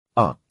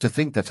Ah, to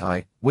think that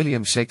I,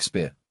 William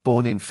Shakespeare,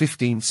 born in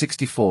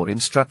 1564 in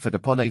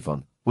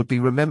Stratford-upon-Avon, would be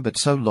remembered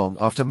so long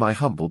after my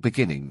humble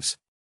beginnings.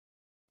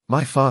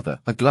 My father,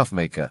 a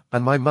glovemaker,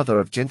 and my mother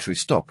of gentry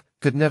stock,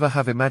 could never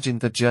have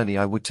imagined the journey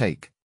I would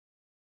take.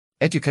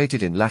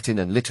 Educated in Latin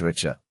and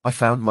literature, I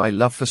found my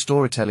love for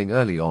storytelling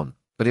early on,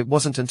 but it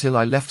wasn't until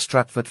I left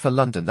Stratford for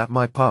London that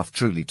my path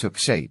truly took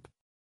shape.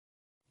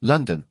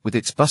 London, with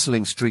its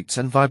bustling streets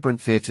and vibrant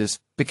theatres,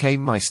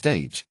 became my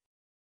stage.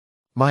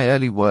 My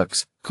early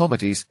works,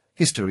 comedies,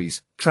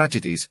 histories,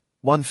 tragedies,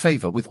 won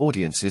favour with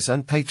audiences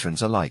and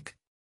patrons alike.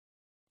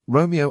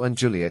 Romeo and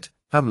Juliet,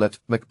 Hamlet,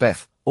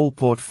 Macbeth, all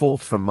poured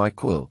forth from my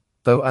quill,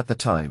 though at the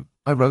time,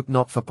 I wrote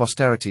not for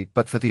posterity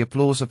but for the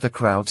applause of the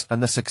crowds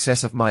and the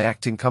success of my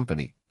acting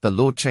company, the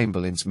Lord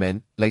Chamberlain's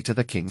Men, later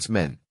the King's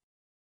Men.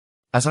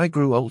 As I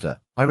grew older,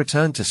 I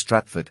returned to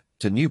Stratford,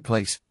 to New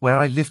Place, where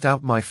I lived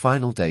out my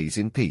final days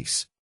in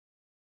peace.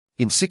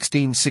 In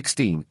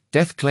 1616,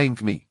 death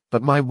claimed me,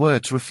 but my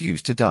words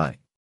refused to die.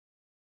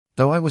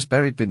 Though I was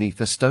buried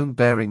beneath a stone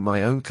bearing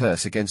my own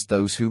curse against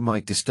those who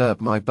might disturb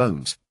my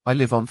bones, I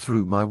live on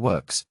through my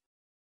works.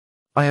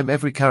 I am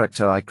every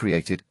character I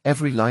created,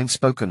 every line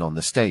spoken on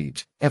the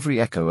stage,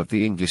 every echo of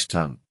the English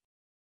tongue.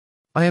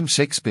 I am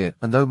Shakespeare,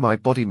 and though my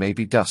body may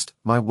be dust,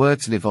 my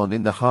words live on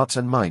in the hearts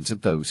and minds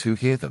of those who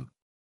hear them.